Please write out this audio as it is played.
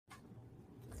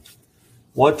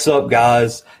What's up,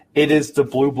 guys? It is the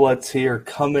Blue Bloods here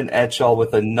coming at y'all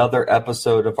with another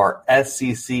episode of our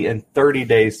SEC in 30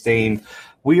 Days theme.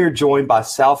 We are joined by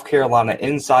South Carolina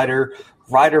insider,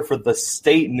 writer for the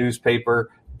state newspaper,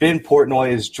 Ben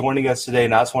Portnoy is joining us today,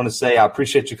 and I just want to say I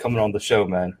appreciate you coming on the show,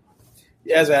 man.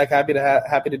 Yeah, Zach, happy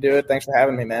to do it. Thanks for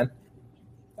having me, man.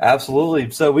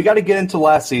 Absolutely. So we got to get into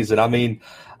last season.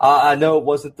 I know it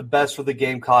wasn't the best for the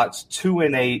Gamecocks,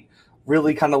 2-8.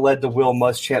 Really kind of led to Will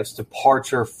Muschamp's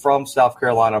departure from South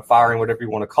Carolina, firing, whatever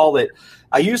you want to call it.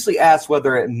 I usually ask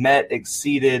whether it met,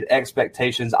 exceeded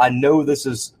expectations. I know this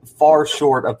is far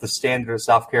short of the standard of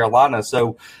South Carolina,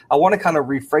 so I want to kind of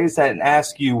rephrase that and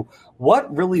ask you,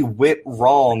 what really went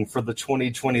wrong for the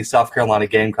 2020 South Carolina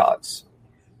Gamecocks?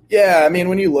 Yeah, I mean,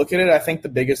 when you look at it, I think the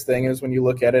biggest thing is when you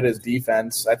look at it as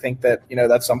defense. I think that,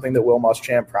 that's something that Will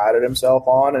Muschamp prided himself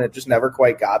on, and it just never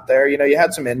quite got there. You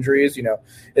had some injuries.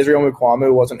 Israel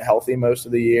Mukuamu wasn't healthy most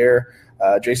of the year.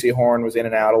 J.C. Horn was in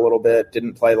and out a little bit,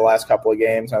 didn't play the last couple of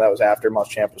games. Now, that was after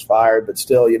Muschamp was fired, but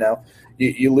still,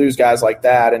 you lose guys like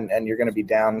that, and you're going to be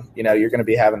down. You're going to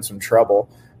be having some trouble.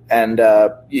 And,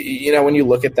 when you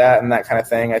look at that and that kind of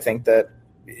thing, I think that,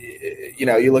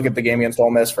 you look at the game against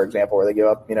Ole Miss, for example, where they give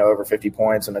up, over 50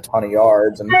 points and a ton of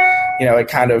yards. And, it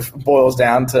kind of boils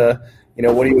down to,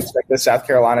 what do you expect the South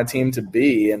Carolina team to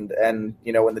be? And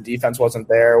when the defense wasn't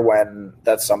there, when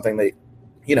that's something that,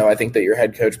 I think that your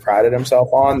head coach prided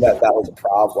himself on, that was a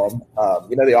problem.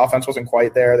 The offense wasn't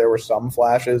quite there. There were some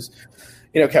flashes.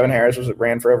 Kevin Harris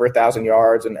ran for over 1,000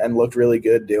 yards and looked really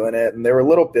good doing it. And there were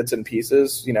little bits and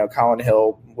pieces. Colin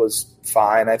Hill was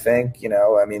fine, I think. It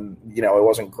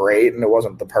wasn't great and it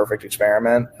wasn't the perfect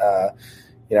experiment.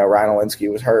 Ryan Olinsky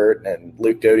was hurt and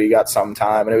Luke Doty got some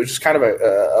time. And it was just kind of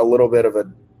a little bit of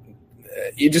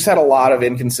you just had a lot of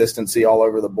inconsistency all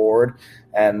over the board.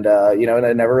 And, and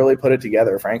they never really put it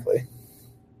together, frankly.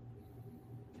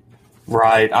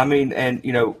 Right.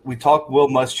 We talked Will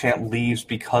Muschamp leaves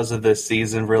because of this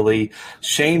season, really.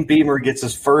 Shane Beamer gets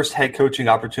his first head coaching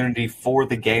opportunity for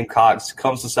the Gamecocks,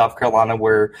 comes to South Carolina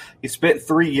where he spent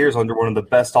 3 years under one of the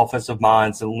best offensive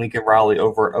minds in Lincoln Riley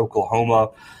over at Oklahoma.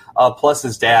 Plus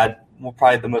his dad,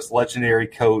 probably the most legendary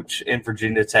coach in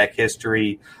Virginia Tech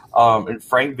history, and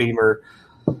Frank Beamer.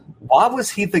 Why was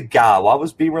he the guy? Why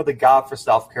was Beamer the guy for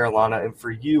South Carolina? And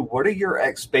for you, what are your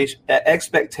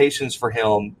expectations for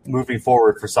him moving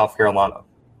forward for South Carolina?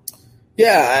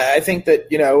 Yeah, I think that,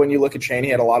 when you look at Shane,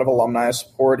 he had a lot of alumni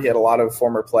support. He had a lot of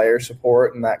former player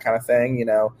support and that kind of thing.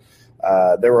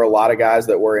 There were a lot of guys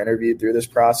that were interviewed through this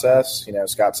process.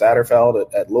 Scott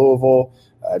Satterfeld at Louisville,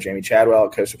 Jamie Chadwell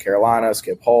at Coastal Carolina,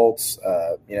 Skip Holtz.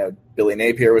 Billy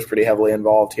Napier was pretty heavily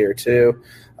involved here too.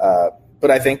 But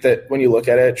I think that when you look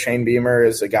at it, Shane Beamer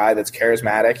is a guy that's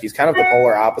charismatic. He's kind of the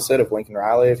polar opposite of Lincoln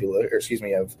Riley, of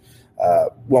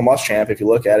Will Muschamp. If you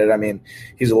look at it,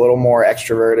 he's a little more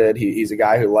extroverted. He's a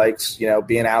guy who likes,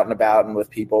 being out and about and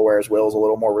with people, whereas Will's a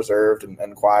little more reserved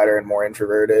and quieter and more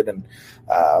introverted. And,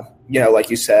 like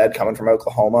you said, coming from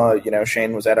Oklahoma,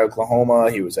 Shane was at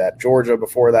Oklahoma. He was at Georgia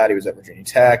before that. He was at Virginia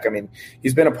Tech.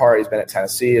 He's been he's been at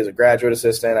Tennessee as a graduate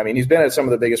assistant. He's been at some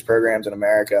of the biggest programs in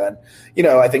America. And,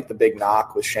 I think the big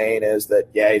knock with Shane is that,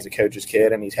 he's a coach's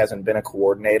kid and he hasn't been a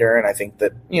coordinator. And I think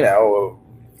that,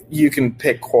 you can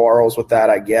pick quarrels with that,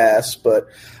 I guess. But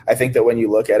I think that when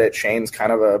you look at it, Shane's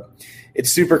kind of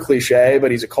it's super cliche, but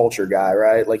he's a culture guy,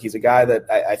 right? Like he's a guy that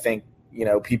I think,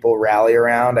 people rally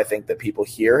around. I think that people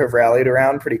here have rallied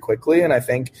around pretty quickly. And I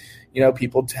think,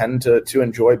 people tend to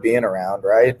enjoy being around,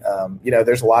 right?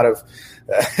 There's a lot of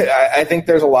I think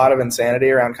there's a lot of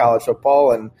insanity around college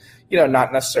football and,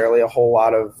 not necessarily a whole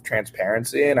lot of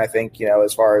transparency. And I think,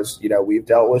 as far as, we've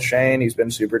dealt with Shane, he's been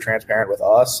super transparent with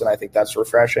us. And I think that's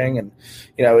refreshing. And,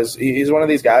 he's one of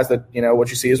these guys that, what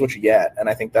you see is what you get. And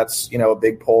I think that's, a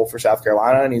big pull for South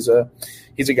Carolina. And he's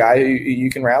a guy who you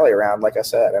can rally around. Like I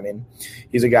said,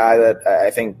 he's a guy that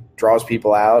I think draws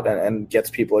people out and gets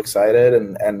people excited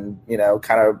and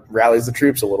kind of rallies the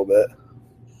troops a little bit.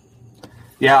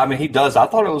 Yeah, he does. I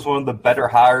thought it was one of the better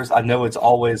hires. I know it's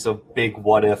always a big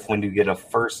what if when you get a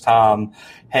first-time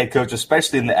head coach,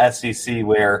 especially in the SEC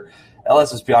where, let's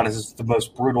just be honest, it's the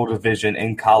most brutal division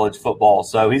in college football.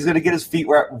 So he's going to get his feet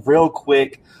wet real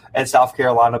quick at South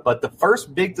Carolina. But the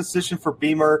first big decision for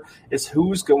Beamer is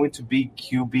who's going to be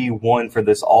QB1 for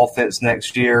this offense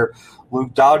next year.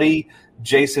 Luke Doughty,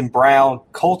 Jason Brown,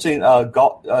 Colton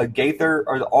Gaither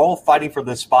are all fighting for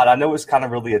this spot. I know it's kind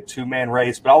of really a two-man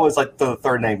race, but I always like the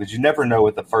third name because you never know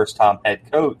with the first-time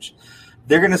head coach.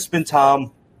 They're going to spend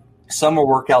time, summer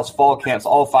workouts, fall camps,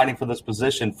 all fighting for this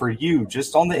position. For you,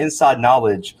 just on the inside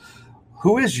knowledge,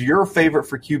 who is your favorite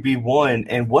for QB1,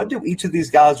 and what do each of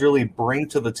these guys really bring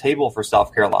to the table for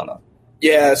South Carolina?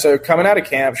 Yeah, so coming out of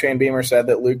camp, Shane Beamer said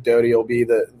that Luke Doty will be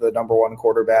the number one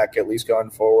quarterback, at least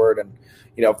going forward. And,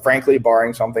 frankly,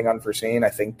 barring something unforeseen, I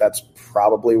think that's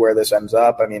probably where this ends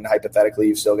up. I mean, hypothetically,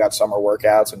 you've still got summer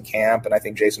workouts and camp, and I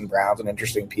think Jason Brown's an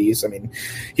interesting piece. I mean,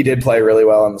 he did play really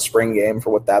well in the spring game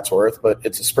for what that's worth, but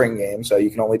it's a spring game, so you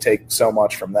can only take so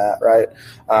much from that, right?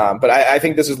 But I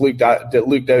think this is Luke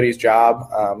Doty's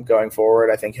job going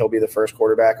forward. I think he'll be the first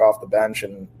quarterback off the bench,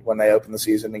 and when they open the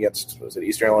season against,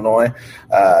 Eastern Illinois,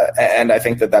 and I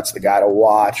think that's the guy to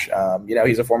watch.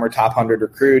 He's a former top 100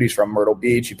 recruit. He's from Myrtle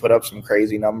Beach. He put up some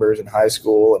crazy numbers in high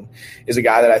school and is a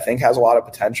guy that I think has a lot of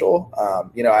potential.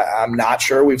 I'm not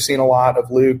sure we've seen a lot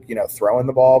of Luke, throwing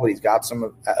the ball, but he's got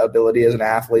some ability as an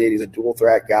athlete. He's a dual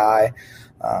threat guy.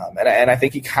 And I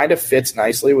think he kind of fits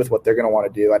nicely with what they're going to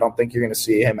want to do. I don't think you're going to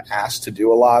see him asked to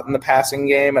do a lot in the passing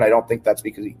game, and I don't think that's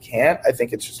because he can't. I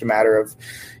think it's just a matter of,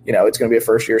 it's going to be a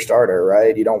first-year starter,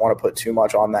 right? You don't want to put too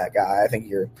much on that guy. I think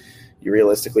you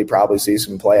realistically probably see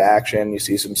some play action. You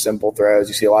see some simple throws.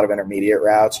 You see a lot of intermediate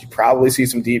routes. You probably see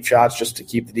some deep shots just to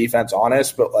keep the defense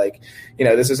honest. But,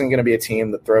 this isn't going to be a team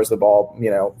that throws the ball,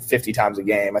 50 times a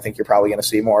game. I think you're probably going to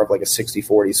see more of like a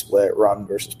 60-40 split, run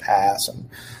versus pass. And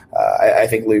I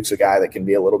think Luke's a guy that can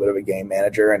be a little bit of a game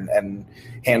manager and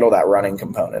handle that running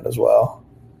component as well.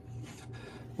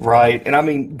 Right. And I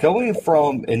mean, going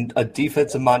from a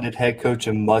defensive-minded head coach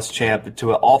in Muschamp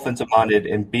to an offensive-minded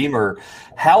in Beamer,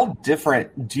 how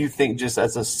different do you think, just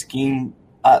as a scheme,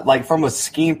 from a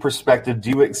scheme perspective, do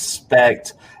you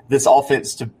expect this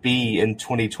offense to be in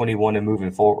 2021 and moving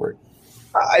forward?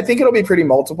 I think it'll be pretty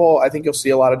multiple. I think you'll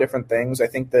see a lot of different things. I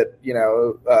think that,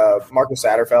 Marcus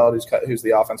Satterfeld, who's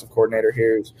the offensive coordinator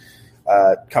here, who's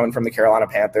coming from the Carolina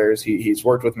Panthers. He's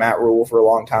worked with Matt Rule for a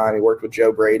long time. He worked with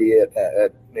Joe Brady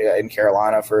in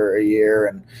Carolina for a year.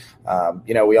 And,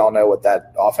 we all know what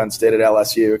that offense did at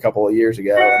LSU a couple of years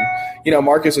ago. And,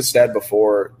 Marcus has said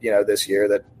before, this year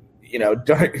that,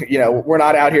 we're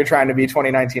not out here trying to be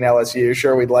 2019 LSU.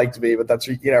 Sure, we'd like to be, but that's,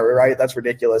 right. That's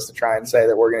ridiculous to try and say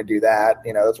that we're going to do that.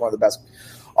 That's one of the best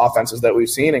offenses that we've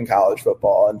seen in college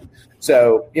football. And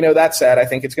so, that said, I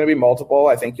think it's going to be multiple.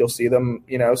 I think you'll see them,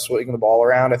 swinging the ball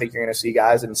around. I think you're going to see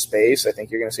guys in space. I think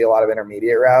you're going to see a lot of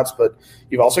intermediate routes, but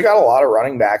you've also got a lot of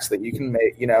running backs that you can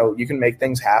make, you can make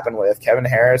things happen with. Kevin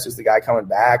Harris is the guy coming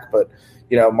back, but,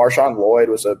 Marshawn Lloyd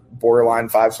was a borderline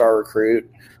 5-star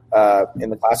recruit in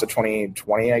the class of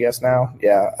 2020, I guess now.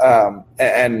 Yeah.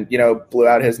 And blew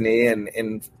out his knee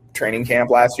in training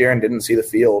camp last year and didn't see the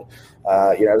field.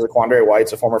 Zaquandre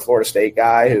White's a former Florida State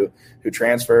guy who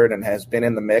transferred and has been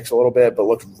in the mix a little bit, but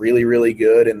looked really, really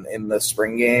good in the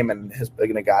spring game and has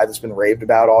been a guy that's been raved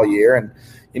about all year. And,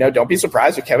 don't be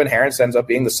surprised if Kevin Harris ends up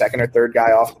being the second or third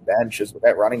guy off the bench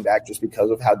at running back just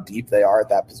because of how deep they are at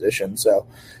that position. So,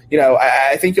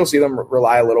 I think you'll see them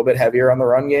rely a little bit heavier on the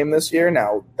run game this year.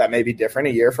 Now, that may be different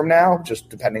a year from now, just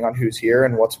depending on who's here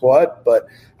and what's what. But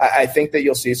I think that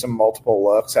you'll see some multiple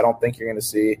looks. I don't think you're going to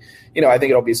see, I think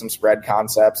it'll be some spread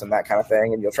concepts and that kind of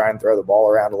thing, and you'll try and throw the ball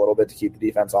around a little bit to keep the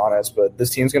defense honest. But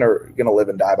this team's going to live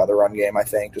and die by the run game, I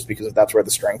think, just because that's where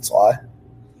the strengths lie.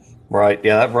 Right.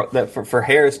 Yeah. That for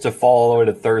Harris to fall all the way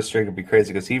to third string would be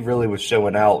crazy because he really was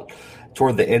showing out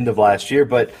toward the end of last year.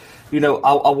 But, I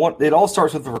want it all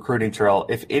starts with the recruiting trail.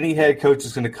 If any head coach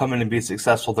is going to come in and be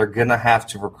successful, they're going to have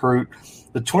to recruit.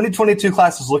 The 2022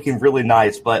 class is looking really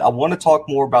nice, but I want to talk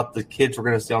more about the kids we're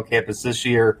going to see on campus this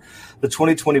year. The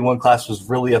 2021 class was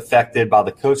really affected by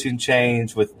the coaching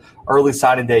change with early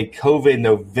signing day, COVID,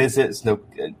 no visits,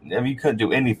 you couldn't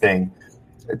do anything.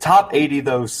 Top 80,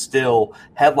 though, still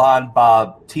headlined by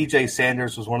TJ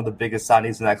Sanders was one of the biggest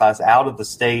signings in that class out of the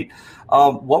state.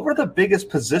 What were the biggest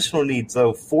positional needs,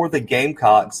 though, for the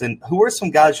Gamecocks? And who are some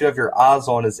guys you have your eyes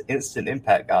on as instant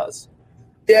impact guys?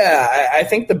 Yeah, I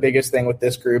think the biggest thing with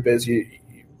this group is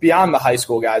beyond the high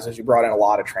school guys, is you brought in a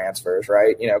lot of transfers,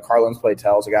 right? Carlin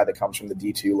Platel is a guy that comes from the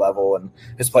D2 level and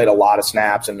has played a lot of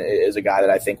snaps and is a guy that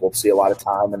I think will see a lot of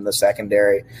time in the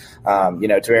secondary.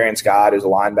 Tavarian Scott, who's a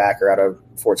linebacker out of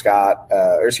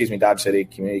Dodge City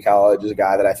Community College, is a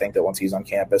guy that I think that once he's on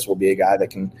campus will be a guy that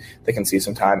can see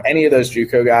some time. Any of those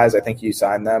JUCO guys, I think you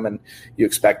sign them and you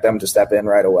expect them to step in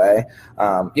right away.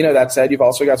 That said, you've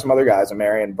also got some other guys,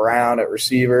 Marion Brown at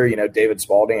receiver, David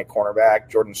Spalding at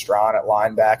cornerback, Jordan Strawn at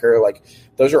linebacker. Like,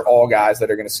 those are all guys that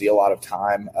are going to see a lot of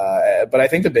time. But I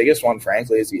think the biggest one,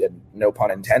 frankly, is, no pun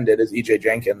intended, is EJ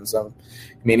Jenkins.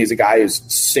 He's a guy who's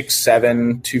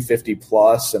 6'7", 250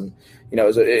 plus, and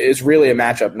is really a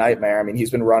matchup nightmare. He's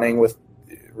been running with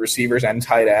receivers and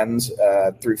tight ends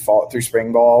through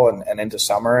spring ball and into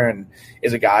summer, and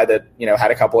is a guy that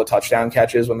had a couple of touchdown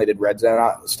catches when they did red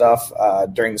zone stuff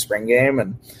during the spring game,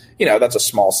 and that's a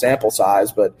small sample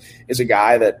size, but is a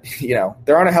guy that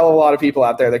there aren't a hell of a lot of people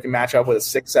out there that can match up with a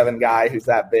 6'7" guy who's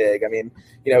that big. I mean,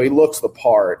 he looks the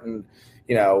part, and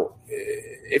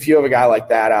if you have a guy like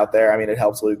that out there, I mean, it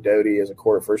helps Luke Doty as a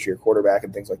first-year quarterback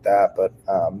and things like that. But,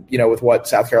 with what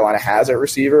South Carolina has at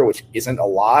receiver, which isn't a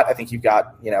lot, I think you've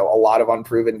got, a lot of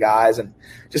unproven guys and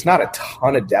just not a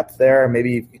ton of depth there.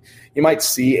 Maybe you might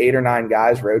see 8 or 9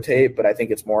 guys rotate, but I think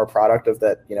it's more a product of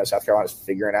that, South Carolina's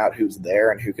figuring out who's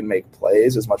there and who can make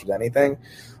plays as much as anything.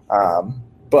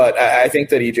 But I think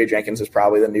that E.J. Jenkins is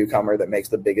probably the newcomer that makes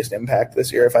the biggest impact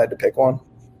this year if I had to pick one.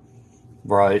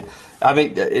 Right. I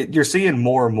mean, you're seeing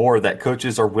more and more that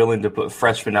coaches are willing to put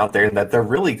freshmen out there and that they're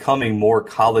really coming more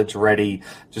college ready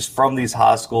just from these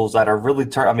high schools that are really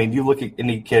I mean, you look at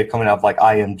any kid coming out of like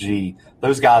IMG,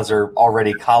 those guys are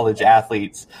already college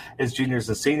athletes as juniors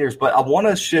and seniors. But I want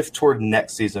to shift toward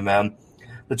next season, man.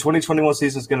 The 2021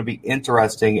 season is going to be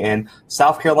interesting, and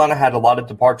South Carolina had a lot of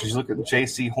departures. You look at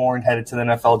J.C. Horn headed to the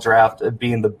NFL draft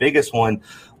being the biggest one.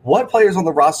 What players on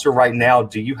the roster right now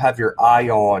do you have your eye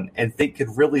on and think could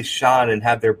really shine and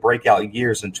have their breakout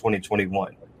years in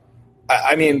 2021?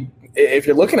 I mean, if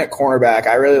you're looking at cornerback,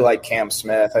 I really like Cam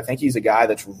Smith. I think he's a guy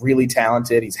that's really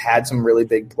talented. He's had some really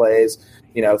big plays,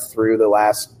 through the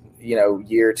last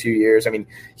year, 2 years. I mean,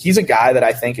 he's a guy that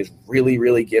I think is really,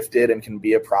 really gifted and can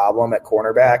be a problem at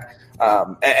cornerback.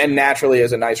 And naturally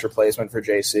is a nice replacement for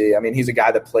JC. I mean, he's a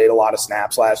guy that played a lot of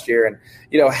snaps last year and,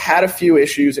 had a few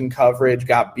issues in coverage,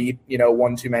 got beat,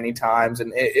 one too many times,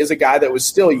 and is a guy that was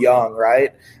still young,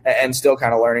 right? And still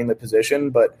kind of learning the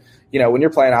position. But, when you're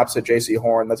playing opposite JC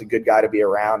Horn, that's a good guy to be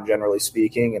around, generally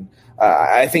speaking. And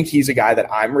I think he's a guy that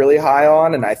I'm really high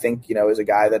on, and I think, is a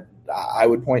guy that I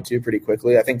would point to pretty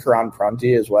quickly. I think Karan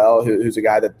Prunty as well, who's a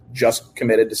guy that just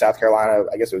committed to South Carolina,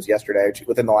 I guess it was yesterday,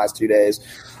 within the last 2 days,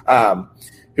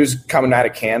 who's coming out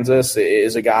of Kansas,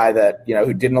 is a guy that,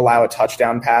 who didn't allow a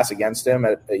touchdown pass against him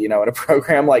at a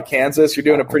program like Kansas. You're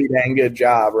doing a pretty dang good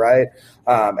job, right?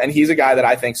 And he's a guy that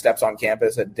I think steps on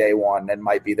campus at day one and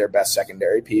might be their best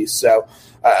secondary piece. So,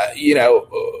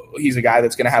 he's a guy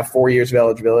that's going to have 4 years of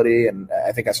eligibility. And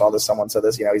I think I saw this, someone said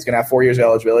this, he's going to have 4 years of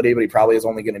eligibility, but he probably is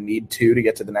only going to need 2 to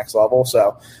get to the next level.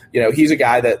 So, he's a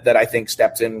guy that I think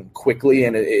steps in quickly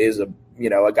and is a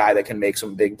guy that can make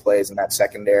some big plays in that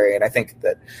secondary. And I think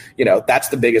that, that's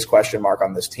the biggest question mark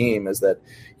on this team is that,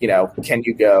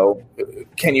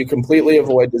 can you completely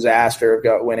avoid disaster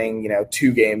of winning,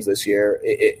 2 games this year?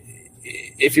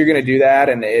 If you're going to do that,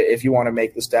 and if you want to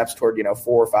make the steps toward,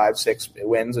 4, 5, 6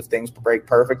 wins, if things break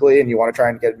perfectly and you want to try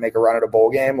and make a run at a bowl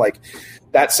game, like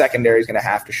that secondary is going to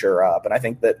have to shore up. And I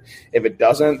think that if it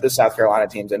doesn't, the South Carolina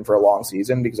team's in for a long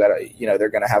season because, they're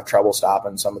going to have trouble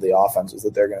stopping some of the offenses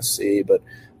that they're going to see. But,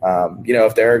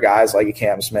 if there are guys like a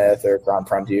Cam Smith or Karan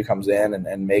Prunty who comes in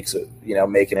and makes it,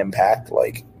 make an impact,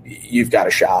 like you've got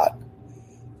a shot.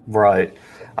 Right.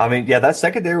 I mean, yeah, that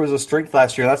secondary was a strength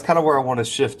last year. That's kind of where I want to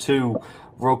shift to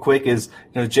real quick is,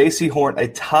 J.C. Horn, a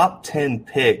top 10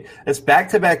 pick. It's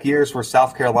back-to-back years where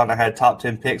South Carolina had top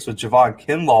 10 picks with Javon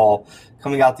Kinlaw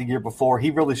coming out the year before.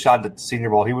 He really shined at the Senior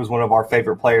Bowl. He was one of our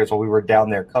favorite players while we were down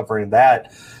there covering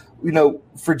that.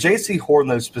 For J.C. Horn,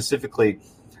 though, specifically,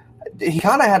 he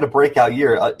kind of had a breakout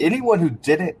year. Anyone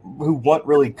who wasn't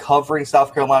really covering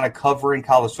South Carolina, covering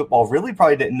college football, really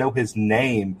probably didn't know his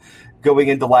name going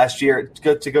into last year.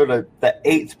 To go to the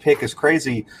 8th pick is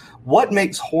crazy. What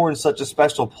makes Horn such a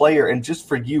special player? And just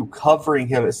for you covering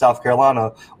him at South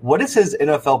Carolina, what is his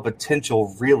NFL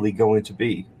potential really going to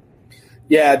be?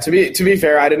 Yeah, to be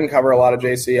fair, I didn't cover a lot of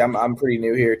JC. I'm pretty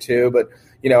new here too, but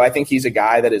I think he's a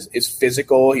guy that is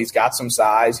physical. He's got some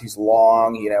size. He's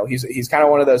long. He's kind of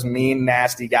one of those mean,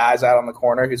 nasty guys out on the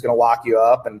corner who's going to lock you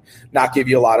up and not give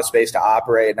you a lot of space to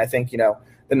operate. And I think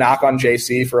the knock on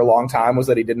JC for a long time was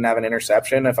that he didn't have an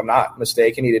interception. If I'm not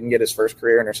mistaken, he didn't get his first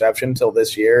career interception until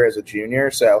this year as a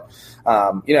junior. So,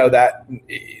 that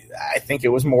I think it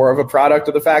was more of a product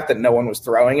of the fact that no one was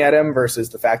throwing at him versus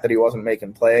the fact that he wasn't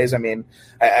making plays. I mean,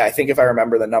 I think if I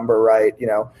remember the number right,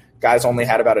 guys only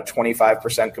had about a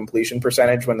 25% completion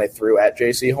percentage when they threw at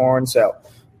JC Horn. So,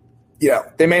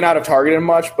 they may not have targeted him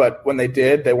much, but when they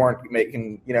did, they weren't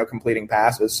making, completing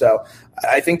passes. So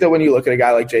I think that when you look at a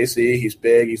guy like JC, he's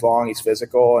big, he's long, he's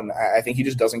physical, and I think he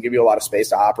just doesn't give you a lot of space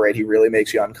to operate. He really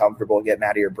makes you uncomfortable getting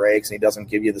out of your breaks, and he doesn't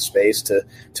give you the space to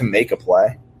make a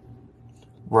play.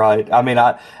 Right. I mean,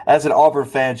 as an Auburn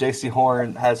fan, J.C.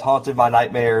 Horn has haunted my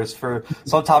nightmares for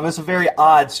some time. It's a very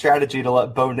odd strategy to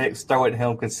let Bo Nix throw at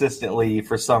him consistently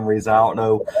for some reason. I don't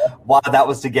know why that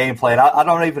was the game plan. I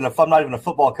don't even, if I'm not even a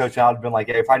football coach, I'd have been like,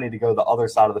 hey, if I need to go to the other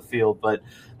side of the field. But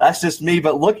that's just me.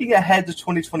 But looking ahead to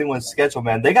 2021 schedule,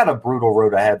 man, they got a brutal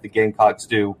road ahead, the Gamecocks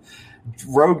do.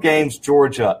 Road games,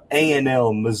 Georgia,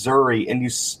 A&M, Missouri, and you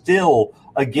still –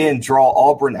 again, draw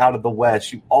Auburn out of the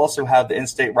West. You also have the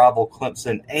in-state rival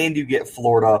Clemson, and you get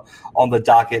Florida on the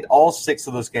docket. All 6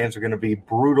 of those games are going to be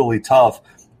brutally tough.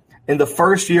 In the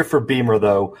first year for Beamer,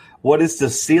 though, what is the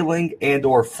ceiling and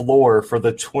or floor for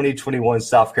the 2021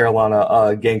 South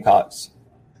Carolina Gamecocks?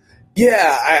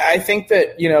 Yeah, I think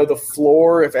that, the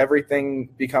floor, if everything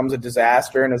becomes a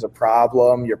disaster and is a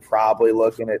problem, you're probably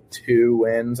looking at 2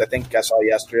 wins. I think I saw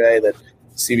yesterday that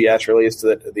CBS released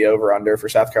that the over-under for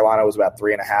South Carolina was about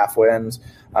 3.5 wins.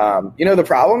 The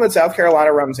problem that South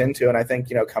Carolina runs into, and I think,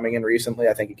 coming in recently,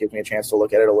 I think it gives me a chance to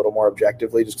look at it a little more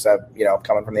objectively just because I'm,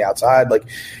 coming from the outside. Like,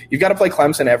 you've got to play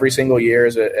Clemson every single year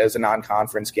as a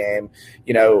non-conference game,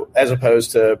 as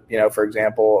opposed to, for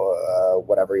example,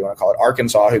 whatever you want to call it,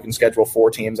 Arkansas, who can schedule 4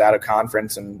 teams out of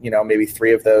conference and, maybe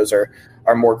 3 of those are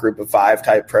more group of 5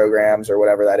 type programs or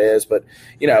whatever that is. But,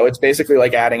 it's basically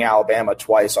like adding Alabama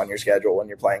twice on your schedule when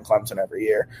you're playing Clemson every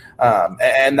year.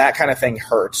 And that kind of thing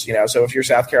hurts, So if you're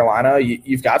South Carolina,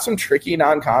 you've got some tricky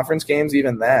non-conference games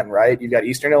even then, right? You've got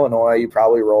Eastern Illinois, you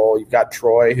probably roll. You've got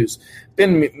Troy, who's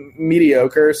been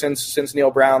mediocre since Neil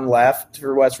Brown left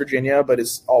for West Virginia, but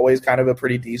is always kind of a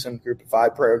pretty decent group of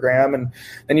 5 program. And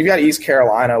then you've got East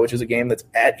Carolina, which is a game that's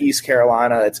at East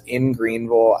Carolina. It's in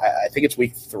Greenville. I think it's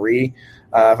week 3.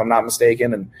 If I'm not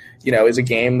mistaken, and is a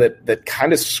game that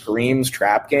kind of screams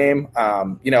trap game.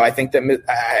 I think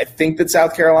that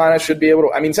South Carolina should be able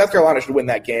to. I mean, South Carolina should win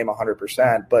that game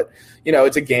 100%. But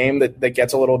it's a game that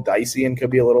gets a little dicey and could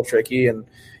be a little tricky. And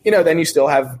then you still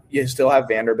have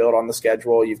Vanderbilt on the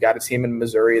schedule. You've got a team in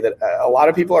Missouri that a lot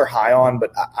of people are high on,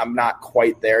 but I'm not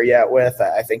quite there yet with.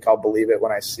 I think I'll believe it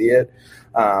when I see it.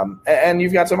 And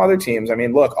you've got some other teams. I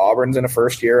mean, look, Auburn's in a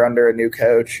first year under a new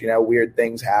coach. Weird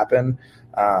things happen.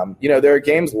 There are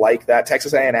games like that.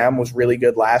 Texas A&M was really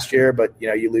good last year, but,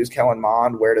 you lose Kellen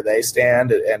Mond. Where do they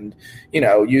stand? And,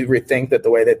 you think that the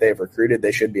way that they've recruited,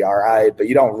 they should be all right, but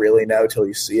you don't really know till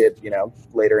you see it,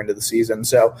 later into the season.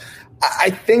 So I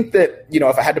think that,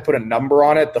 if I had to put a number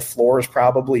on it, the floor is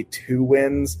probably 2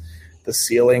 wins. The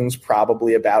ceiling's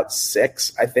probably about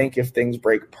 6, I think, if things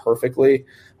break perfectly.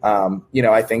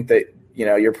 I think that,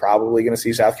 you're probably going to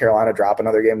see South Carolina drop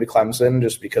another game to Clemson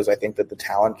just because I think that the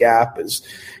talent gap is,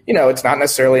 it's not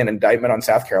necessarily an indictment on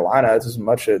South Carolina. It's as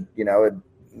much a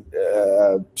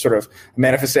sort of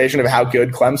manifestation of how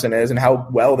good Clemson is and how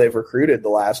well they've recruited the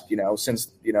last,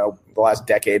 since, the last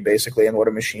decade basically, and what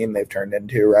a machine they've turned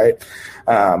into, right?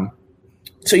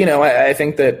 So, I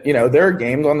think that, there are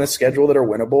games on this schedule that are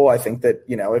winnable. I think that,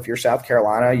 if you're South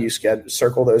Carolina, you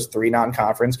circle those 3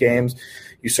 non-conference games,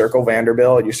 you circle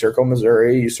Vanderbilt, you circle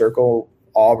Missouri, you circle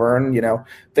Auburn,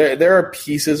 there are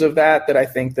pieces of that I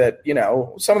think that,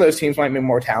 some of those teams might be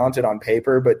more talented on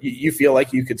paper, but you feel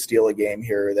like you could steal a game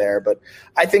here or there. But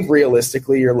I think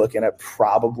realistically, you're looking at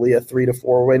probably a 3 to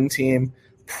 4 win team.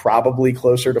 Probably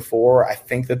closer to 4. I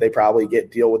think that they probably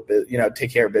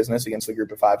take care of business against the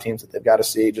group of 5 teams that they've got to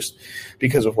see just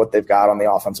because of what they've got on the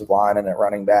offensive line and at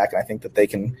running back. And I think that they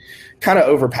can kind of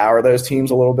overpower those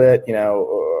teams a little bit.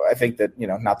 I think that,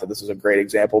 not that this is a great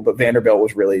example, but Vanderbilt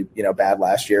was really, bad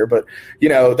last year. But,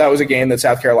 that was a game that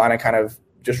South Carolina kind of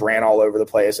just ran all over the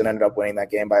place and ended up winning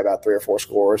that game by about 3 or 4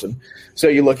 scores. And so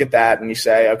you look at that and you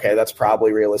say, okay, that's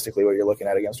probably realistically what you're looking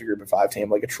at against a group of 5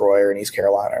 team like a Troy or an East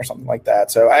Carolina or something like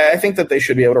that. So I think that they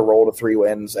should be able to roll to 3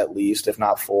 wins at least, if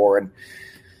not 4. And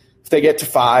if they get to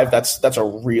 5, that's a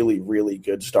really, really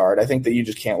good start. I think that you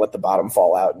just can't let the bottom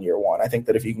fall out in year 1. I think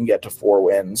that if you can get to 4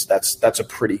 wins, that's a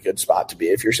pretty good spot to be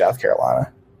if you're South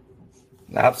Carolina.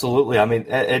 Absolutely. I mean,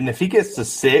 and if he gets to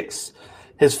 6,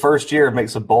 his first year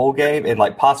makes a bowl game and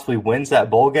possibly wins that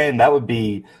bowl game, that would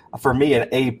be for me an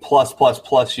A+++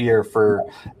 year for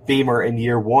Beamer in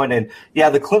year 1. And yeah,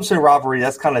 the Clemson rivalry,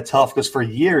 that's kind of tough because for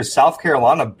years South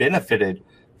Carolina benefited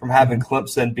from having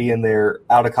Clemson being their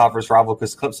out of conference rival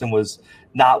because Clemson was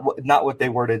not what they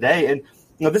were today. And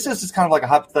this is just kind of like a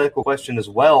hypothetical question as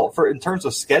well. In terms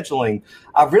of scheduling,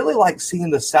 I really like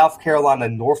seeing the South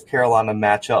Carolina-North Carolina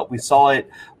matchup. We saw it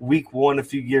week 1 a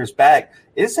few years back.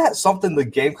 Is that something the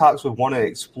Gamecocks would want to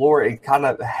explore and kind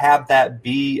of have that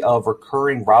be a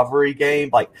recurring rivalry game?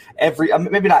 Like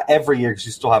maybe not every year because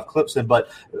you still have Clemson, but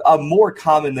more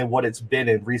common than what it's been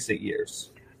in recent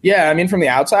years. Yeah, I mean, from the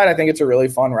outside, I think it's a really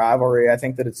fun rivalry. I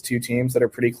think that it's two teams that are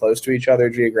pretty close to each other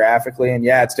geographically, and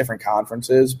yeah, it's different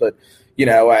conferences, but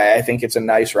I think it's a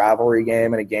nice rivalry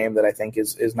game and a game that I think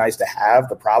is nice to have.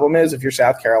 The problem is if you're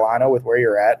South Carolina with where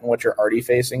you're at and what you're already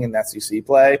facing in SEC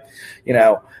play,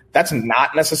 that's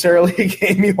not necessarily a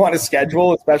game you want to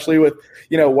schedule, especially with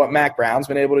what Mac Brown's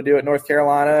been able to do at North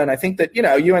Carolina. And I think that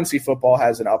UNC football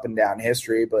has an up and down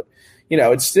history, but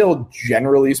it's still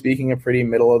generally speaking a pretty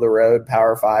middle of the road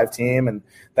Power 5 team, and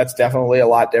that's definitely a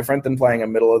lot different than playing a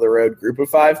middle of the road Group of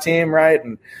 5 team, right?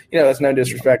 And that's no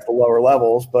disrespect to lower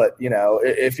levels, but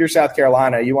if you're South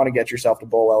Carolina, you want to get yourself to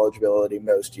bowl eligibility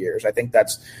most years. I think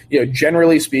that's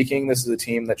generally speaking, this is a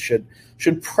team that should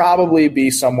probably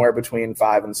be somewhere between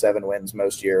 5 and 7 wins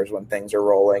most years when things are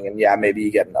rolling. And yeah, maybe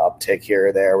you get an uptick here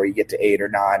or there where you get to 8 or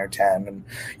 9 or 10, and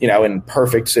in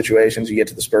perfect situations you get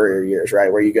to the Spurrier years,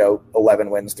 right, where you go 11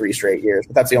 wins 3 straight years.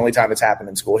 But that's the only time it's happened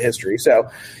in school history. So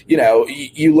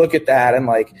you look at that and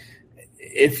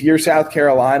if you're South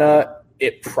Carolina,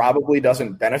 it probably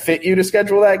doesn't benefit you to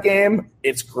schedule that game.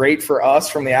 It's great for us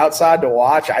from the outside to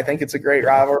watch. I think it's a great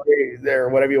rivalry or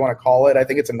whatever you want to call it. I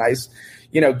think it's a nice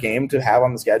game to have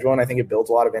on the schedule, and I think it builds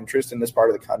a lot of interest in this part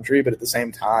of the country. But at the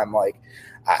same time,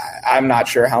 I'm not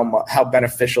sure how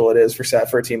beneficial it is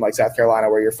for a team like South Carolina,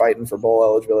 where you're fighting for bowl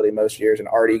eligibility most years and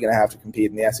already going to have to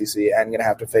compete in the SEC and going to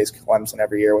have to face Clemson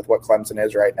every year with what Clemson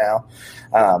is right now,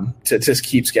 to just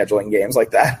keep scheduling games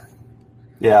like that.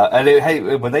 Yeah,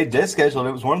 and when they did schedule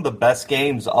it was one of the best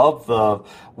games of the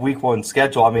Week 1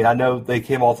 schedule. I mean, I know they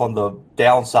came off on the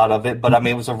downside of it, but I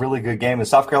mean, it was a really good game, and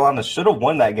South Carolina should have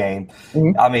won that game.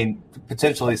 Mm-hmm. I mean,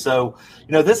 potentially. So,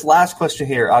 this last question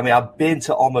here, I mean, I've been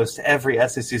to almost every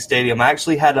SEC stadium. I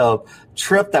actually had a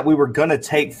trip that we were going to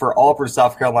take for Auburn,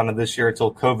 South Carolina this year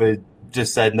until COVID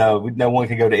just said no one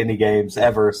can go to any games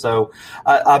ever. So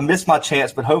I missed my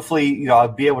chance, but hopefully, I'll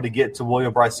be able to get to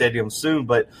William Bryce Stadium soon.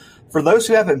 But for those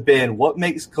who haven't been, what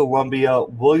makes Columbia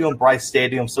William Bryce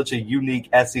Stadium such a unique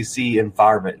SEC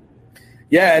environment?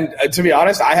 Yeah, and to be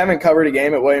honest, I haven't covered a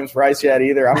game at Williams Bryce yet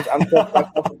either. I'm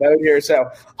the boat here, so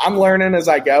I'm learning as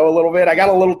I go a little bit. I got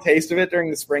a little taste of it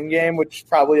during the spring game, which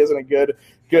probably isn't a good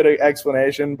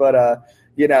explanation, but I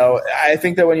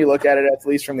think that when you look at it, at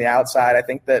least from the outside, I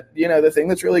think that, the thing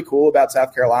that's really cool about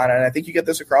South Carolina, and I think you get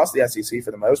this across the SEC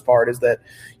for the most part, is that,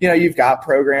 you've got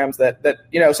programs that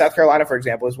South Carolina, for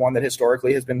example, is one that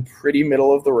historically has been pretty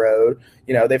middle of the road.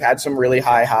 They've had some really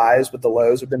high highs, but the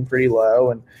lows have been pretty low.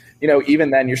 And, even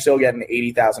then you're still getting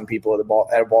 80,000 people at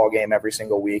a ball game every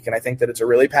single week. And I think that it's a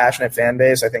really passionate fan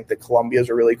base. I think that Columbia is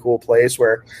a really cool place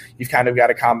where you've kind of got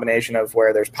a combination of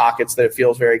where there's pockets that it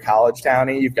feels very college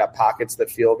towny. You've got pockets that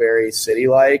feel very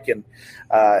city-like. And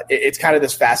it's kind of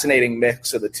this fascinating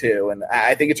mix of the two. And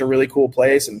I think it's a really cool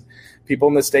place. And people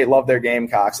in the state love their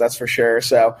Gamecocks, that's for sure.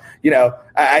 So,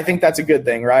 I think that's a good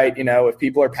thing, right? If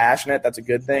people are passionate, that's a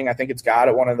good thing. I think it's got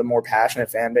it one of the more passionate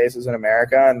fan bases in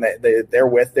America, and they're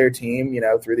with their team,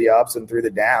 through the ups and through the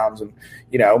downs. And,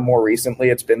 more recently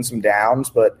it's been some downs,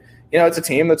 but, it's a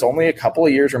team that's only a couple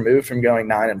of years removed from going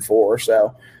 9-4.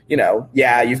 So,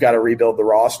 you've got to rebuild the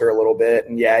roster a little bit,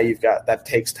 and that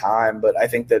takes time. But I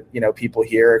think that, people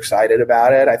here are excited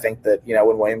about it. I think that,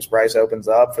 when Williams Bryce opens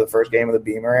up for the first game of the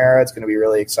Beamer era, it's going to be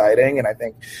really exciting. And I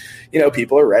think,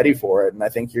 people are ready for it. And I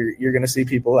think you're going to see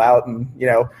people out and,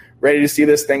 ready to see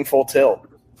this thing full tilt.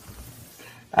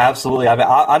 Absolutely. I mean,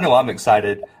 I know I'm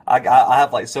excited. I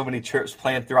have so many trips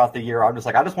planned throughout the year. I'm just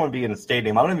I just want to be in a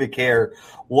stadium. I don't even care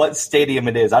what stadium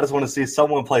it is. I just want to see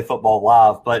someone play football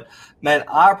live. But man,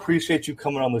 I appreciate you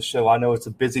coming on the show. I know it's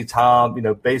a busy time.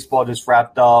 Baseball just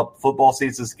wrapped up. Football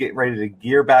season's getting ready to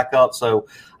gear back up. So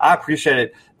I appreciate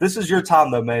it. This is your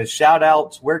time though, man. Shout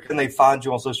outs. Where can they find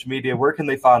you on social media? Where can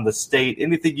they find the state?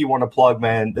 Anything you want to plug,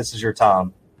 man, this is your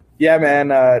time. Yeah, man.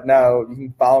 No, you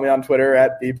can follow me on Twitter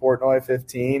at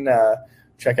bportnoy15.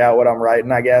 Check out what I'm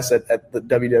writing, I guess, at the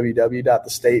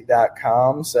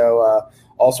www.thestate.com. So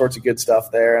all sorts of good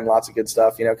stuff there, and lots of good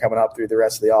stuff, coming up through the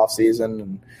rest of the off season,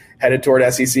 and headed toward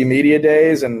SEC Media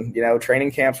Days, and,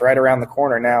 training camp's right around the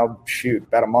corner now,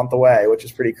 about a month away, which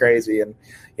is pretty crazy. And,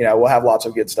 we'll have lots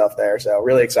of good stuff there. So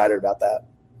really excited about that.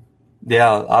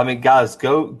 Yeah, I mean, guys,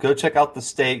 go check out the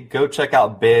state. Go check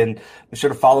out Ben. Be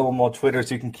sure to follow him on Twitter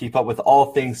so you can keep up with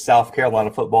all things South Carolina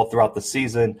football throughout the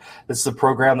season. This is a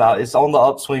program that is on the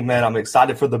upswing, man. I'm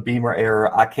excited for the Beamer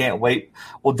era. I can't wait.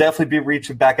 We'll definitely be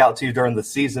reaching back out to you during the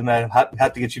season, man.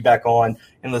 Have to get you back on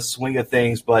in the swing of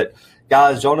things. But,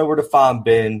 guys, y'all know where to find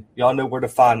Ben. Y'all know where to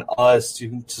find us. You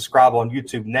can subscribe on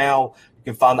YouTube now.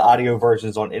 You can find the audio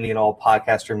versions on any and all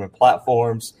podcast streaming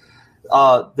platforms.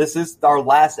 This is our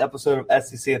last episode of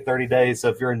SEC in 30 days. So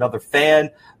if you're another fan,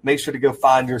 make sure to go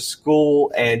find your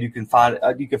school, and you can find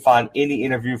any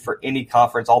interview for any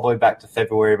conference all the way back to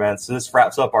February, man. So this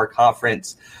wraps up our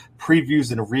conference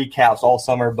previews and recaps all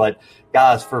summer. But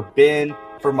guys, for Ben,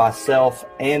 for myself,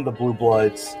 and the Blue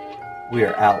Bloods, we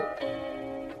are out.